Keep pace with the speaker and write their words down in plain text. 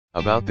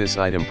About this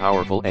item: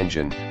 powerful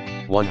engine,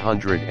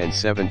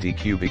 170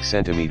 cubic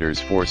centimeters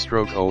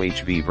 4-stroke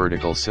OHV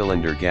vertical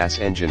cylinder gas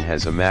engine,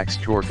 has a max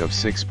torque of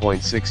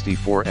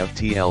 6.64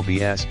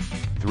 ft-lbs,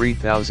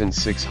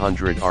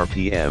 3600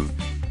 rpm,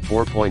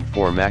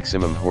 4.4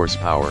 maximum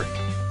horsepower,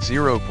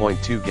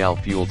 0.2 gal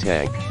fuel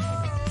tank.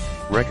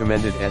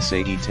 Recommended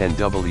SAE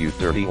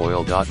 10W30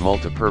 oil.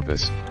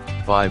 Multipurpose,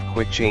 5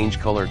 quick change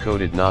color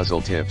coded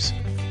nozzle tips,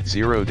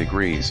 0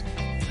 degrees,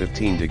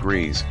 15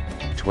 degrees,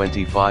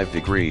 25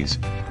 degrees,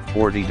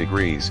 40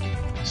 degrees,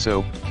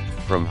 soap,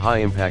 from high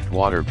impact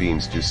water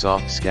beams to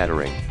soft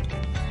scattering.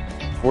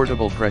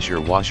 Portable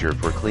pressure washer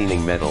for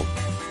cleaning metal,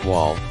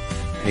 wall,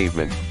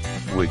 pavement,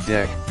 wood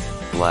deck,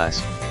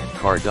 glass,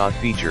 car.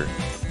 Feature,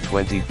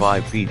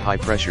 25 feet high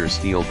pressure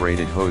steel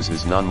braided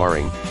hoses,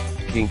 non-marring,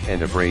 kink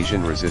and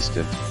abrasion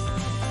resistant.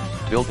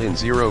 Built-in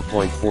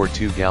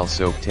 0.42 gal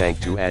soap tank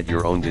to add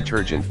your own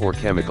detergent or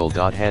chemical.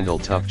 Handle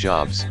tough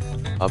jobs,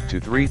 up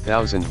to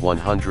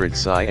 3100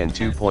 psi and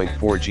 2.4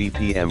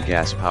 GPM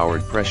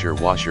gas-powered pressure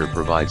washer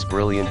provides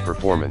brilliant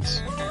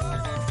performance.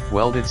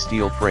 Welded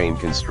steel frame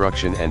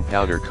construction and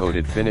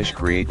powder-coated finish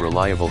create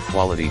reliable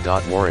quality.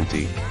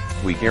 Warranty,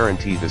 we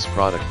guarantee this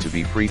product to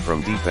be free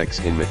from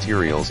defects in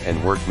materials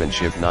and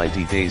workmanship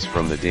 90 days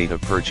from the date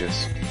of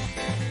purchase.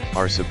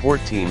 Our support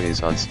team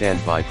is on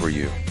standby for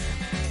you.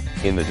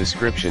 In the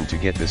description to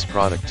get this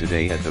product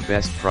today at the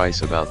best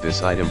price. About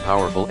this item: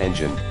 powerful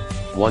engine,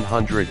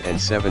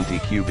 170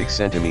 cubic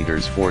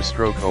centimeters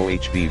 4-stroke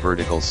OHV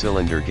vertical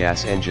cylinder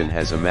gas engine,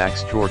 has a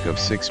max torque of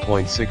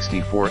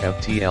 6.64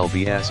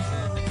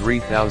 ft-lbs,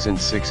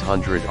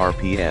 3600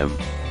 rpm,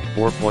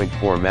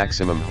 4.4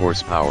 maximum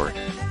horsepower,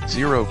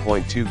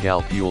 0.2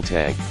 gal fuel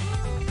tank.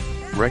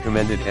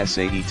 Recommended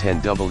SAE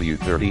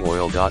 10W30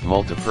 oil.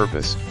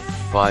 Multipurpose,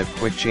 5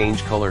 quick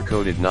change color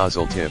coded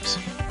nozzle tips,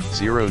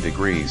 0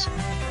 degrees,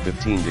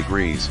 15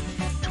 degrees,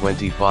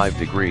 25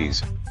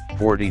 degrees,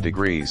 40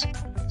 degrees,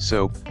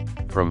 soap,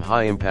 from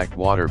high impact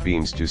water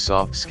beams to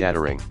soft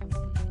scattering.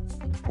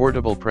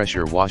 Portable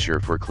pressure washer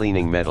for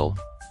cleaning metal,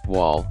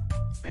 wall,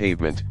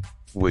 pavement,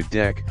 wood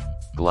deck,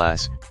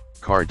 glass,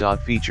 car.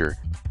 Feature,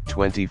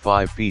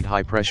 25 feet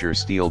high pressure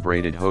steel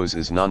braided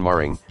hoses,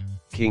 non-marring,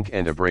 kink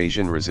and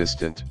abrasion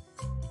resistant.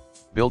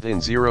 Built-in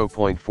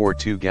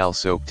 0.42 gal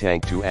soap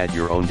tank to add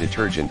your own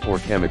detergent or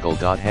chemical.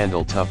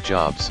 Handle tough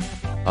jobs,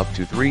 up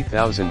to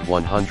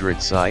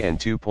 3100 psi and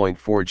 2.4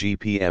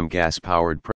 GPM gas-powered